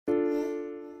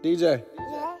DJ,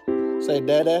 say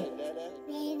dada.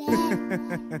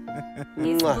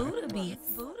 It's Buddha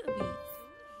beats.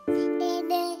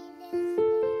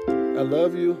 I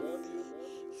love you.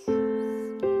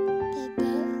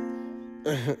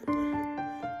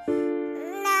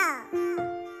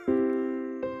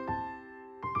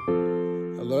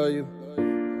 I love you.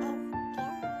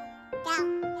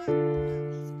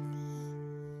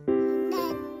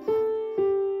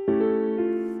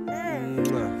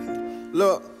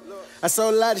 Look, I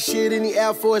sold a lot of shit in the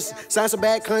Air Force. Signed some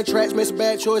bad contracts, made some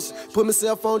bad choices. Put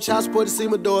myself on child support to see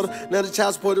my daughter. Now the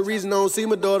child support the reason I don't see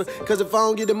my daughter. Cause if I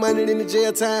don't get the money, then the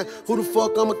jail time. Who the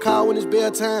fuck I'ma call when it's bail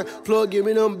time? Plug, give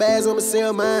me them bags, I'ma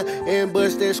sell mine. And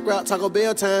bust that scrap, Taco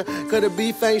Bell time. Cause the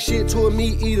beef ain't shit to a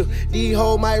meat eater. These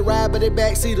hoes might ride, but they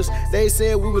backseaters. They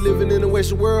said we were living in a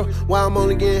Western world. Why I'm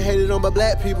only getting hated on by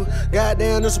black people?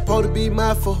 Goddamn, it's supposed to be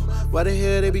my fault. Why the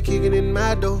hell they be kicking in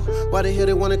my door? Why the hell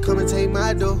they wanna come and take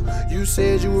my door? You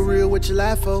said you were real with your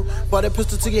life for. Bought that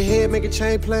pistol to your head, make a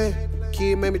chain plan.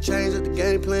 Kid made me change up the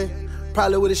game plan.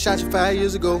 Probably would've shot you 5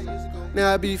 years ago.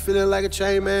 Now I be feeling like a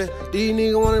chain man. These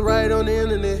niggas wanna write on the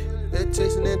internet. That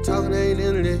texting, that talking, ain't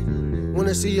internet.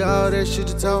 Wanna see all that shit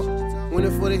you talk. When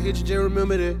it for the hit, you just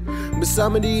remember that. But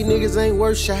some of these niggas ain't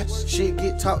worth shots. Shit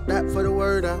get talked out for the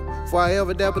word out. Before I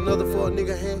ever dap another for a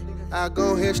nigga hand, I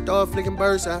go ahead start flicking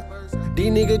birds out.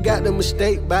 These niggas got the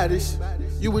mistake by this.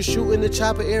 You was shooting the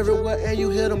chopper everywhere and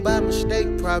you hit them by mistake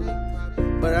probably.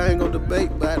 But I ain't gon' debate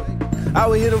about it. I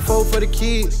would hit them for the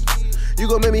kids. You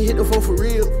gon' make me hit them for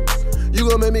real. You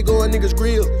gon' make me go on niggas'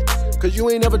 grill. Cause you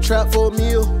ain't never trapped for a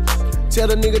meal. Tell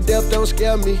the nigga death don't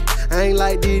scare me. I ain't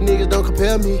like these niggas, don't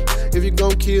compare me. If you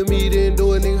gon' kill me, then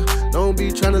do it, nigga. Don't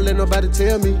be tryna let nobody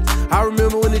tell me. I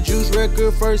remember when the Juice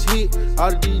record first hit.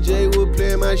 All the DJ was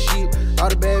playing my shit. All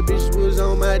the bad bitches was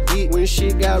on my dick. When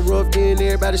shit got rough, then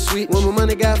everybody sweet. When my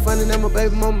money got funny, now my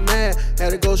baby mama mad.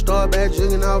 Had to go start back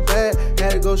drinking all bad.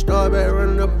 Had to go start back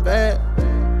running up a bag.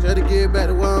 Just to get back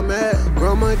to where I'm at.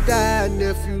 Grandma died,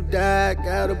 nephew died.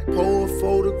 Got a pole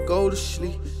for to go to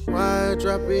sleep. Why I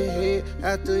drop it head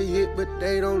after a hit, but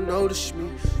they don't notice me.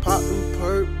 Pop them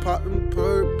perk, pop them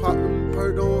perk, pop them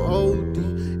perk on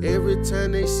OD. Every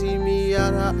time they see me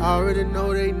out, I already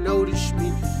know they notice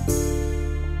me.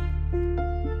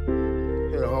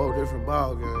 Hit a whole different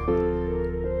ball game.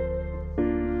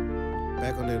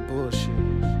 Back on that bullshit.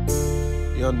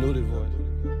 Young Nudie voice.